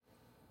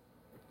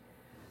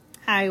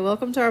Hi,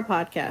 welcome to our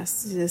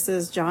podcast. This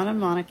is John and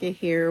Monica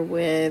here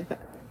with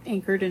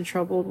Anchored in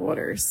Troubled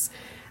Waters.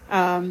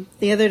 The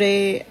other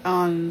day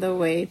on the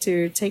way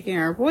to taking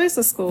our boys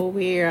to school,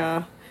 we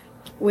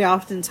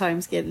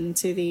oftentimes get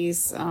into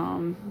these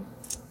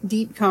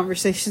deep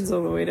conversations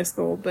on the way to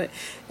school. But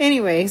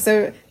anyway,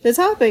 so the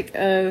topic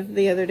of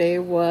the other day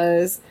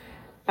was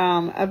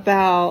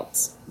about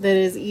that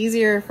it is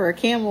easier for a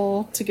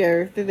camel to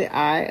go through the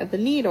eye of the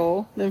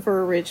needle than for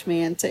a rich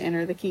man to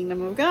enter the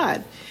kingdom of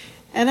God.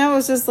 And I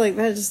was just like,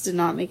 that just did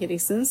not make any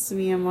sense to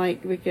me. I'm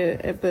like,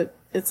 but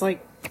it's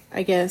like,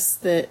 I guess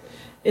that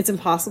it's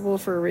impossible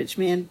for a rich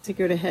man to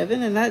go to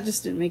heaven, and that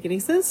just didn't make any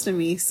sense to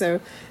me.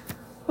 So,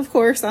 of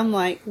course, I'm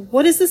like,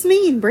 what does this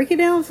mean? Break it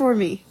down for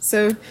me.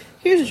 So,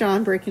 here's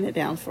John breaking it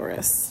down for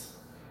us.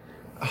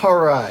 All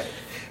right.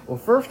 Well,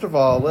 first of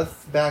all, let's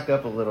back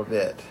up a little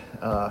bit.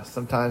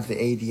 Sometimes the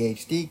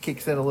ADHD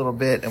kicks in a little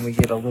bit and we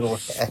get a little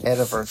ahead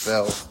of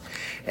ourselves.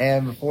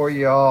 And before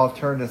you all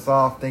turn this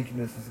off thinking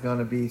this is going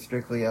to be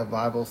strictly a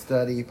Bible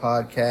study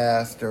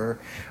podcast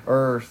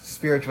or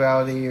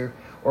spirituality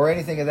or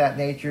anything of that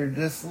nature,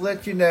 just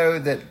let you know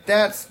that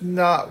that's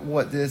not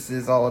what this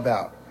is all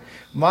about.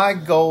 My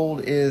goal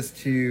is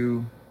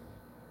to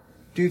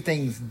do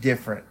things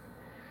different.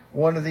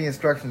 One of the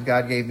instructions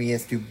God gave me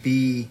is to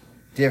be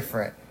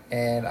different.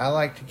 And I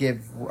like to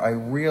give a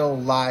real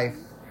life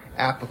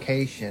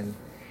application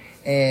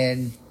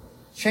and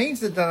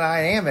change the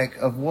dynamic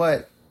of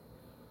what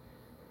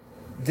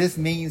this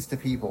means to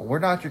people. We're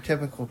not your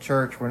typical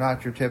church. We're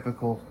not your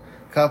typical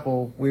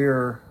couple.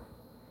 We're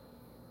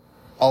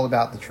all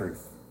about the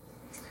truth.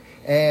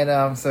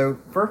 And so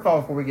first of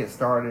all, before we get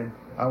started,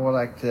 I would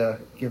like to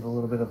give a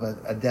little bit of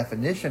a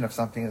definition of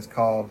something that's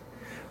called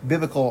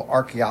biblical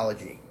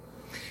archaeology.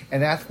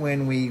 And that's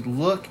when we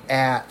look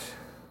at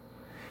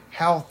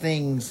how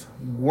things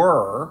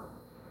were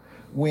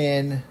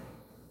when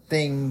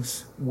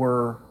things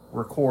were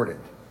recorded.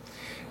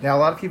 Now, a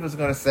lot of people are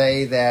going to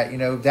say that,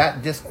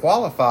 that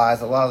disqualifies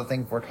a lot of the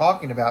things we're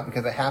talking about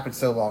because it happened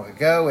so long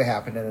ago. It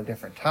happened at a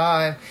different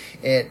time.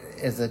 It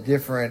is a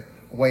different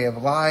way of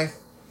life.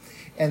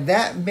 And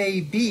that may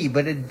be,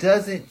 but it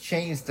doesn't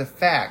change the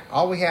fact.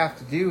 All we have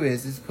to do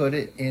is put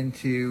it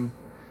into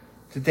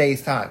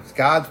today's times.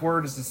 God's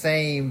word is the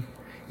same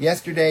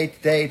yesterday,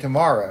 today,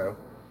 tomorrow.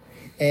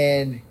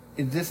 And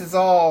this is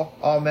all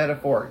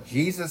metaphor.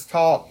 Jesus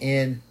taught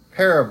in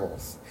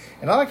parables.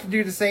 And I like to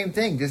do the same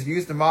thing, just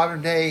use the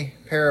modern day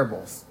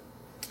parables.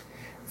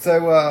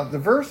 So the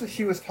verse that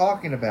she was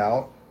talking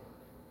about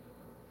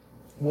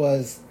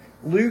was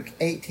Luke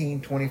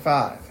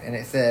 18:25. And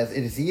it says,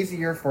 "It is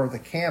easier for the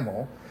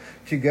camel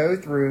to go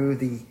through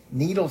the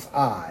needle's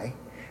eye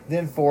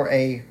than for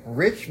a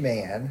rich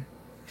man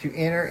to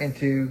enter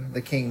into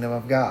the kingdom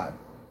of God."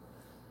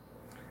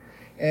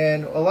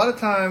 And a lot of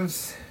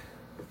times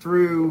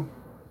through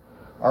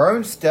our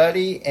own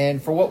study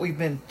and for what we've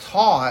been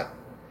taught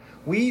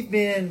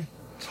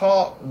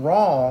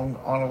wrong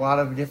on a lot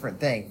of different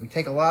things. We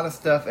take a lot of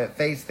stuff at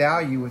face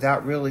value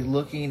without really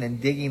looking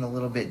and digging a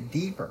little bit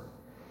deeper.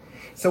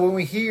 So when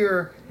we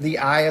hear the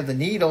eye of the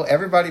needle,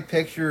 everybody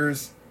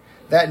pictures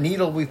that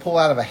needle we pull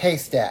out of a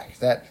haystack,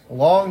 that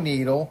long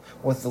needle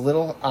with the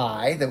little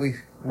eye that we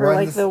run. Or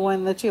like the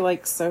one that you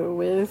sew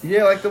with.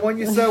 Yeah, like the one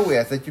you sew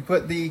with, that you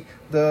put the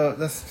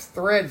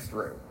threads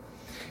through.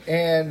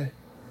 And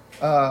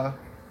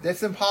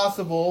it's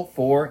impossible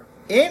for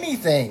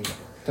anything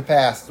to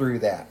pass through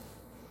that.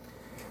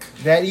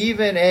 But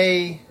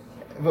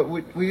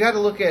we got to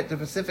look at the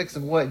specifics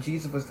of what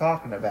Jesus was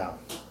talking about.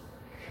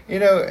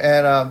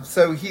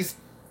 So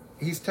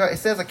it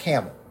says a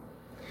camel.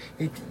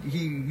 He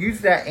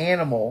used that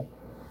animal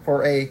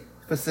for a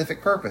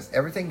specific purpose.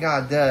 Everything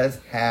God does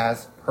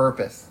has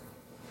purpose.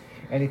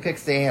 And he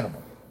picks the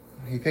animal.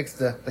 He picks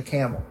the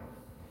camel.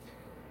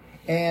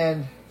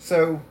 And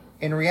so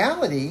in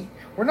reality,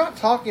 we're not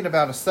talking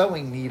about a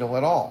sewing needle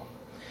at all.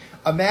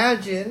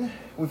 Imagine,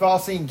 we've all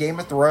seen Game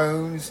of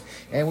Thrones,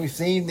 and we've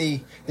seen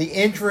the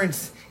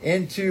entrance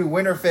into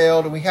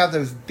Winterfell, and we have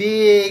those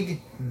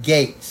big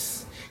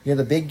gates.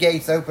 The big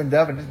gates opened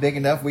up, and it's big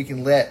enough we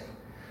can let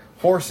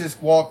horses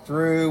walk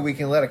through, we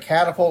can let a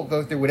catapult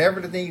go through,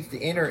 whatever it needs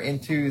to enter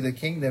into the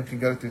kingdom can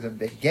go through the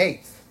big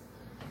gates.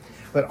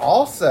 But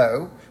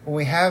also, when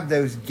we have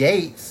those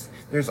gates,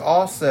 there's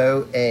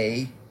also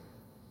a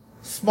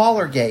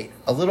smaller gate,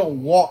 a little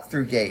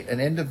walk-through gate, an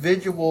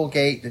individual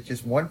gate that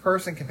just one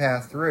person can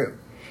pass through.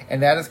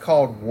 And that is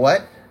called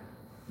what?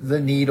 The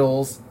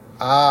needle's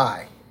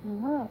eye.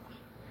 Mm-hmm.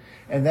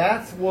 And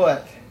that's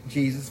what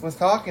Jesus was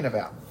talking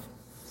about.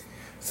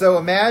 So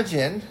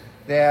imagine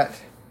that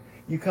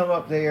you come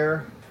up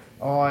there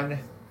on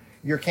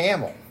your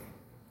camel.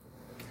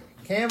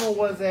 Camel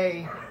was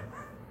a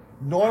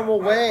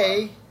normal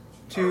way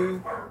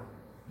to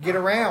get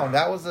around.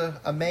 That was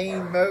a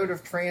main mode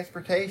of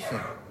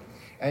transportation.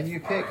 And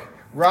you pick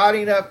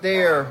riding up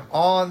there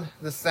on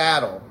the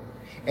saddle.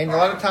 And a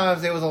lot of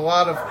times there was a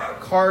lot of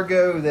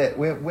cargo that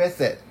went with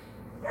it.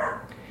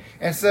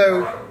 And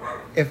so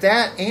if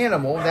that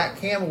animal, that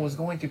camel, was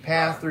going to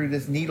pass through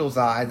this needle's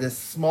eye, this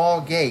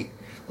small gate,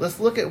 let's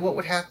look at what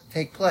would have to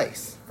take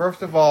place.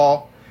 First of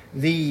all,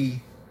 the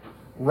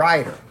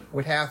rider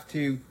would have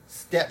to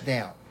step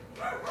down.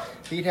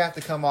 He'd have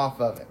to come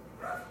off of it.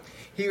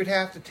 He would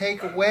have to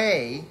take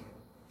away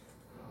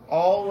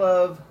all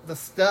of the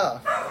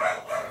stuff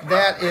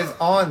that is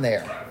on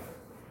there.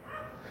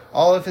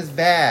 All of his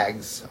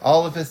bags,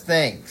 all of his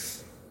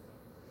things.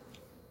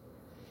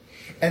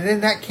 And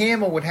then that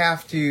camel would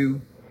have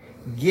to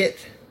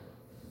get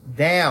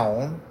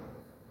down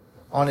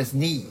on his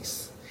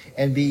knees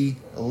and be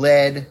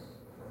led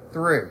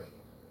through.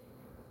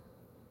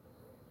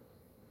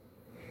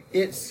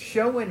 It's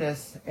showing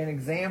us an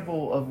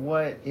example of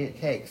what it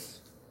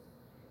takes.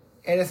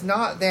 And it's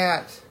not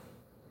that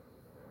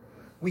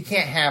we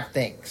can't have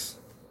things.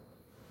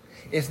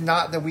 It's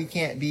not that we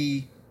can't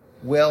be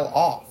well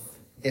off.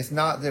 It's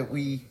not that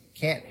we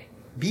can't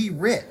be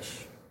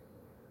rich.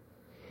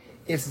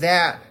 It's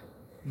that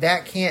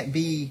can't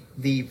be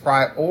the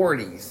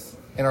priorities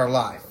in our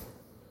life.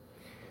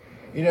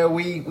 You know,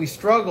 we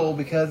struggle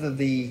because of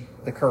the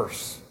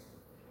curse.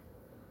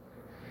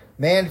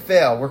 Man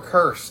fell, we're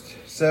cursed.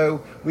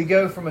 So we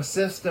go from a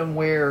system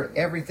where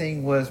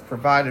everything was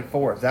provided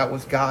for us. That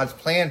was God's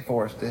plan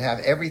for us, to have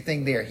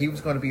everything there. He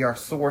was going to be our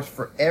source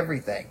for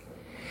everything.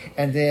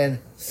 And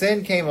then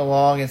sin came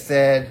along and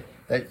said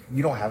that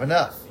you don't have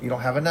enough. You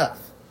don't have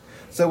enough.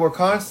 So we're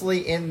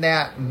constantly in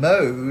that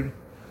mode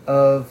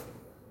of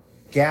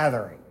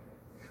gathering.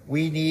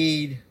 We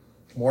need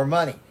more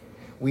money.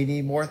 We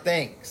need more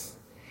things.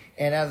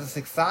 And as a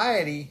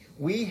society,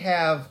 we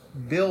have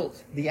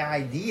built the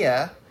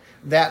idea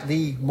that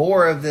the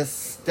more of this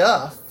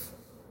stuff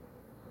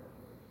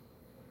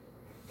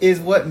is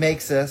what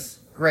makes us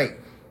great.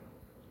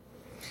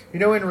 You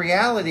know, in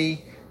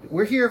reality,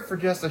 we're here for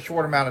just a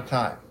short amount of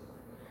time.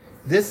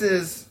 This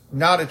is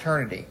not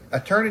eternity.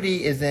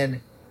 Eternity is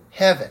in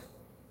heaven.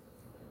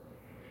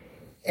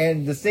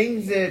 And the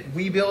things that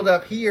we build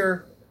up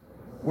here,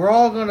 we're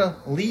all going to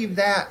leave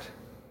that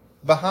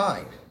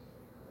behind.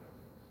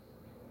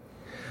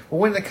 But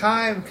when the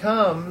time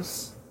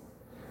comes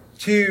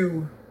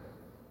to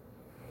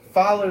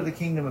follow the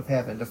kingdom of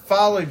heaven, to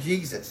follow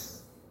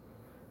Jesus,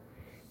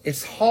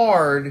 it's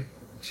hard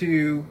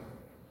to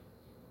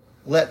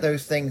let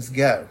those things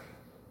go.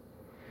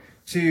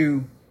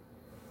 To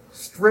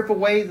strip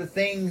away the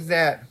things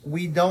that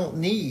we don't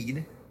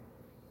need,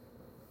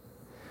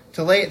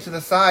 to lay it to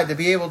the side, to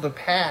be able to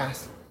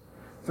pass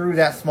through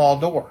that small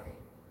door.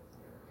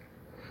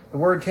 The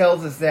word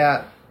tells us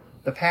that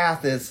the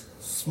path is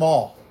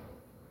small.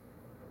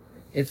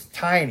 It's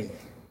tiny.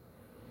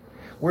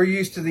 We're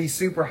used to these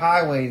super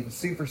highways and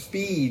super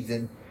speeds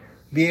and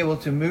be able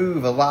to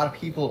move a lot of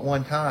people at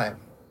one time.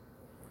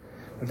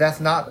 But that's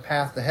not the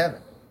path to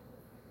heaven.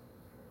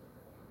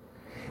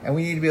 And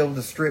we need to be able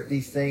to strip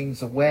these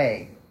things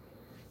away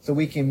so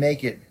we can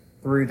make it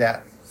through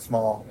that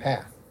small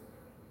path.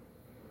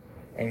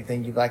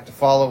 Anything you'd like to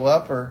follow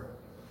up or?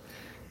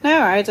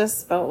 No, I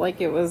just felt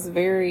like it was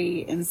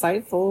very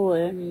insightful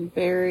and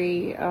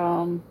very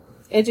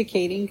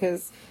educating,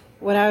 because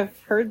when I've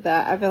heard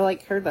that, I've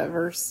heard that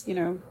verse,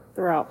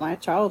 throughout my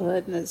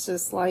childhood, and it's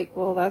just like,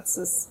 well, that's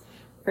just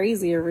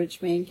crazy. A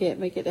rich man can't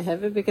make it to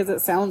heaven, because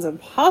it sounds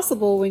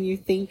impossible when you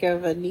think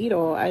of a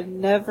needle. I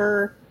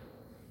never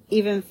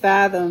even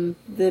fathomed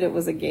that it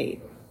was a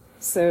gate.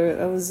 So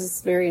it was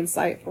just very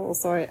insightful.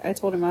 So I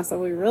told him, I said,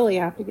 we really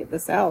have to get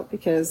this out,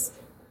 because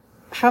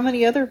how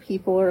many other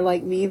people are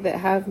like me that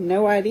have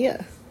no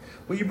idea?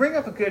 Well, you bring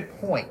up a good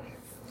point,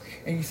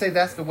 and you say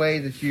that's the way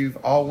that you've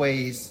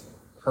always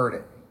heard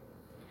it.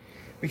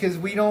 Because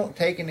we don't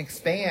take and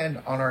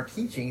expand on our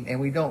teaching, and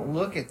we don't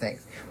look at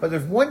things. But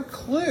there's one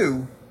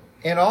clue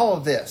in all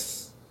of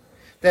this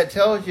that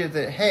tells you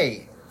that,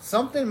 hey,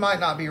 something might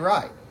not be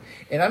right.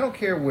 And I don't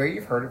care where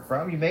you've heard it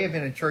from. You may have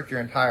been in church your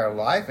entire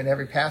life, and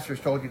every pastor's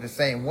told you the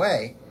same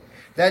way.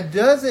 That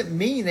doesn't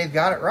mean they've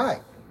got it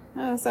right.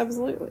 Yes,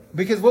 absolutely.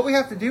 Because what we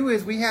have to do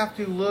is we have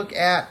to look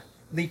at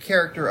the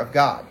character of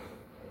God.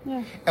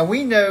 Yeah. And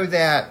we know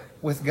that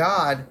with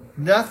God,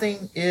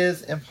 nothing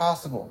is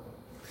impossible.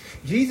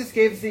 Jesus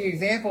gave us the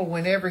example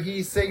whenever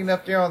he's sitting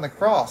up there on the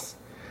cross.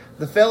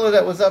 The fellow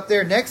that was up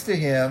there next to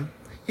him,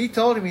 he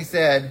told him, he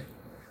said,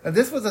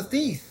 this was a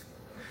thief.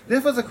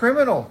 This was a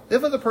criminal.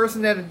 This was a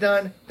person that had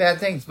done bad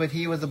things, but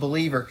he was a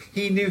believer.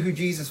 He knew who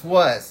Jesus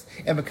was.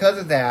 And because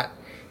of that,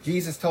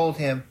 Jesus told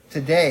him,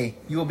 today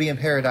you will be in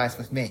paradise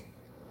with me.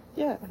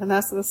 Yeah, and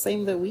that's the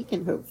same that we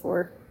can hope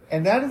for.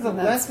 And that is a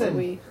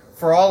lesson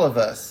for all of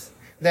us,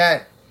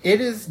 that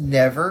it is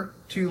never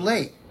too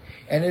late.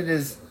 And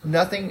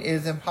nothing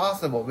is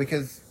impossible,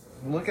 because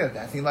look at it,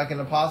 that seemed like an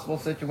impossible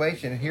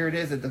situation. And here it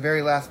is at the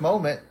very last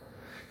moment.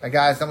 Now,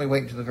 guys, don't be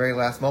waiting to the very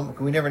last moment,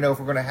 because we never know if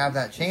we're going to have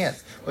that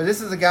chance. But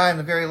this is a guy in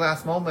the very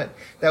last moment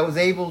that was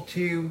able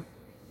to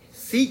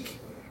seek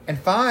and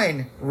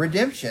find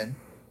redemption,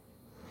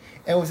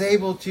 and was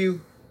able to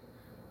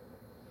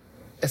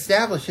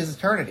establish his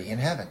eternity in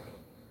heaven.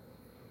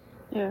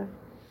 Yeah.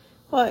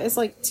 Well, it's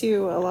like,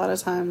 too, a lot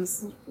of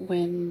times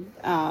when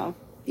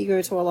you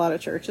go to a lot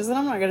of churches, and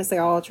I'm not going to say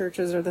all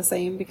churches are the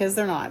same, because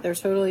they're not. They're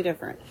totally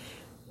different.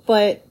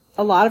 But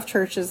a lot of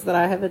churches that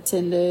I have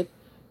attended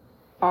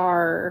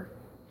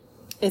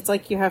it's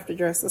like you have to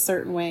dress a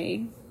certain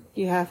way.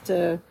 You have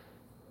to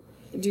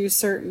do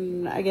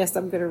certain, I guess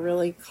I'm going to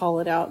really call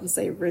it out and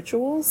say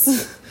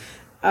rituals,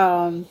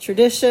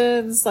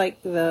 traditions,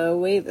 like the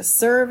way the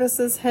service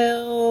is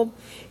held.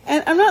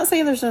 And I'm not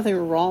saying there's nothing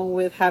wrong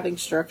with having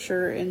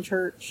structure in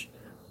church,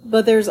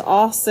 but there's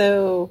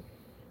also,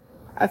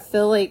 I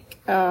feel like,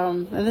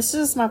 and this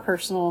is just my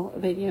personal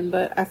opinion,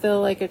 but I feel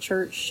like a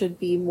church should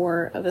be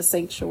more of a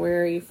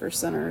sanctuary for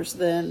sinners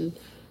than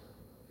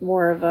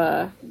more of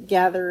a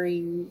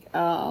gathering,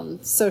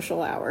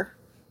 social hour.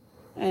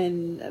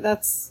 And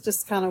that's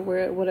just kind of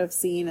what I've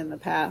seen in the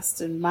past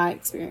in my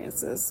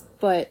experiences.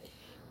 But,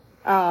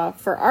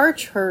 for our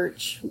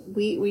church,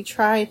 we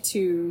try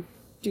to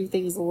do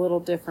things a little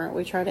different.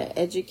 We try to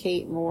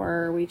educate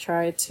more. We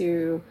try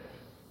to,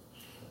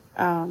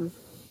 I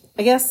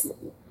guess,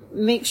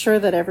 make sure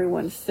that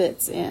everyone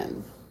fits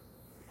in.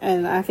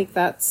 And I think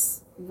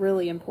that's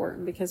really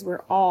important because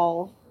we're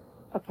all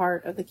a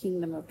part of the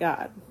kingdom of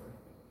God.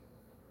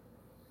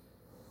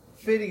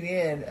 Fitting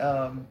in,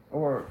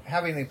 or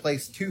having a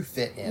place to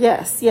fit in.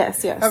 Yes.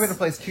 Having a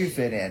place to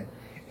fit in.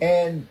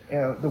 And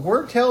the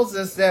word tells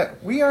us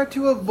that we are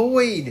to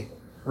avoid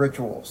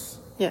rituals.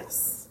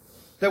 Yes.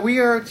 That we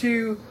are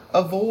to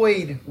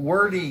avoid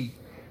wordy,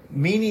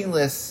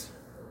 meaningless,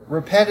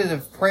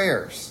 repetitive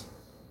prayers.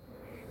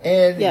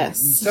 And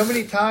yes. So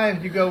many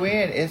times you go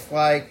in, it's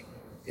like,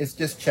 it's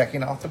just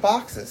checking off the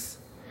boxes.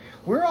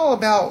 We're all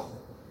about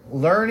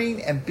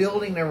learning and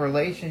building a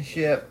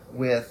relationship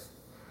with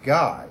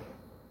God.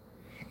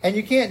 And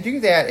you can't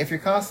do that if you're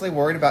constantly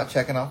worried about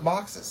checking off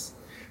boxes.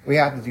 We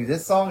have to do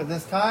this song at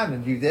this time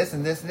and do this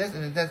and this and this,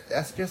 and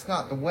that's just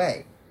not the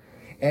way.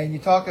 And you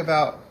talk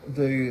about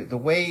the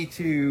way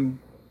to,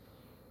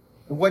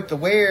 what to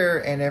wear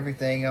and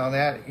everything on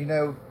that.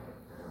 No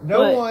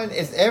one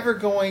is ever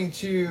going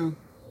to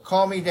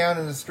call me down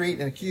in the street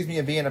and accuse me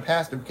of being a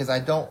pastor because I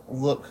don't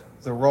look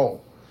the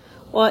role.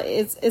 Well,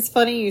 it's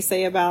funny you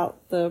say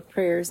about the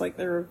prayers, like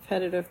the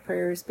repetitive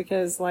prayers,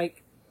 because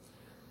like,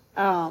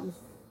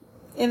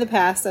 in the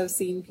past, I've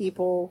seen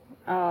people,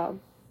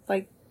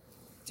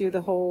 do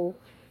the whole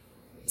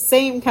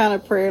same kind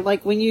of prayer.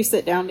 Like when you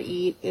sit down to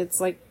eat,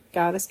 it's like,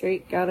 God is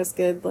great, God is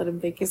good, let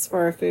him thank us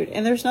for our food.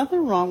 And there's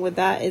nothing wrong with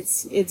that.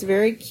 It's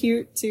very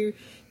cute to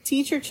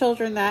teach your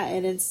children that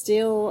and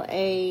instill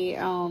I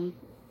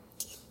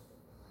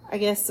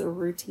guess a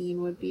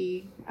routine would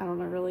be, I don't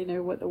really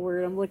know what the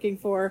word I'm looking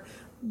for,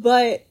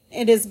 but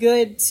it is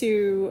good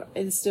to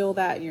instill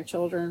that in your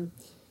children.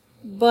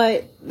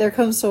 But there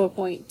comes to a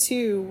point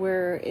too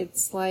where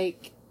it's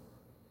like,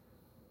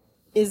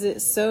 is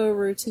it so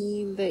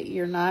routine that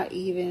you're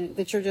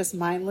just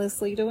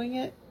mindlessly doing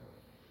it?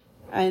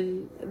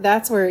 And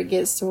that's where it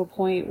gets to a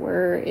point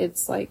where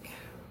it's like,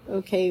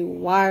 okay,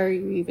 why are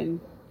you even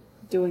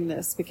doing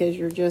this? Because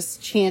you're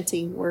just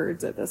chanting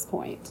words at this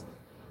point.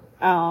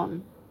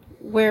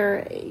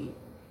 Where a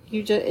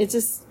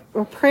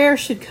prayer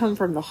should come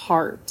from the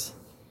heart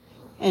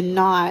and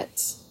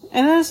not,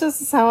 and that's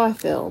just how I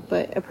feel,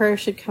 but a prayer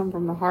should come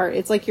from the heart.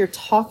 It's like you're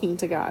talking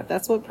to God.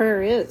 That's what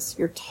prayer is.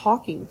 You're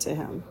talking to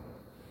him.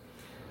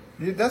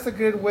 That's a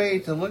good way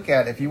to look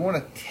at it. If you want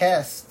to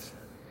test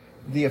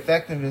the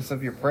effectiveness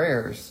of your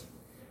prayers,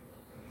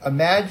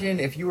 imagine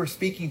if you were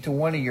speaking to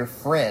one of your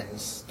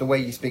friends the way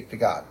you speak to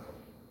God.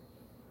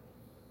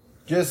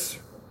 Just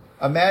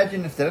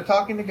imagine instead of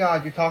talking to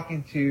God, you're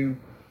talking to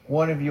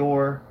one of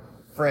your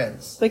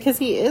friends. Because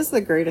he is the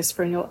greatest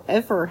friend you'll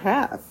ever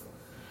have.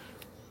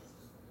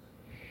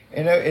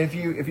 And if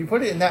you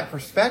put it in that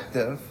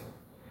perspective,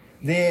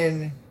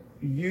 then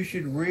you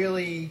should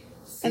really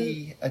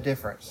see a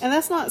difference. And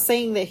that's not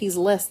saying that he's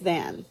less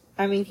than.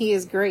 I mean, he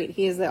is great.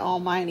 He is the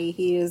Almighty.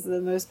 He is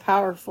the most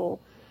powerful.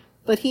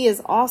 But he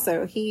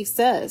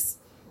says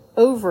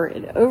over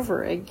and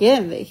over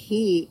again that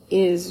he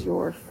is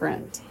your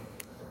friend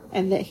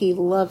and that he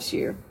loves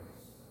you.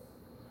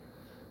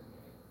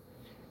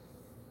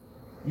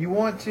 He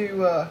wants to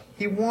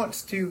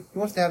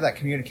have that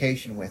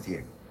communication with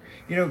you.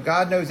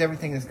 God knows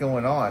everything that's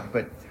going on,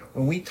 but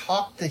when we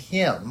talk to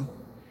him,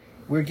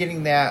 we're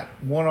getting that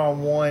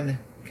one-on-one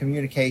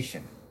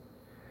communication.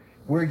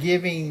 We're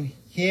giving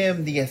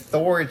him the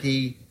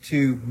authority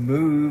to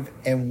move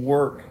and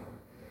work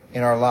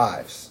in our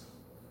lives.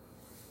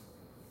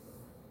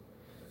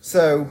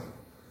 So,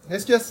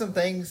 it's just some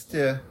things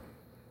to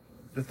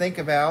think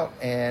about,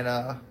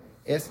 and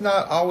it's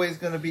not always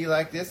going to be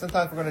like this.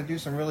 Sometimes we're going to do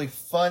some really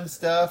fun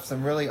stuff,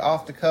 some really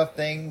off-the-cuff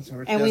things.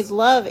 We'd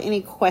love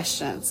any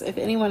questions, if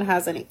anyone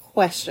has any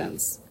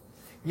questions.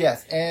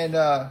 Yes,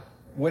 and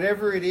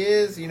whatever it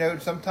is,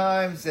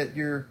 sometimes that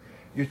you're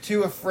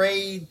too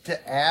afraid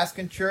to ask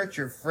in church,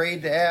 you're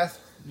afraid to ask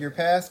your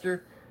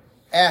pastor,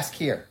 ask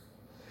here.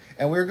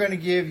 And we're going to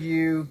give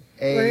you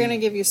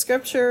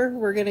scripture,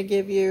 we're going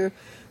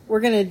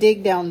to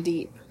dig down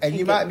deep. And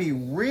you might be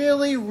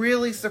really,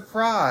 really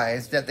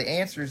surprised at the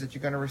answers that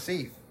you're going to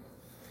receive.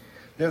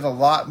 There's a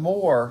lot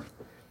more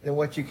than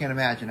what you can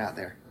imagine out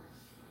there.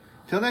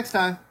 Till next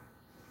time.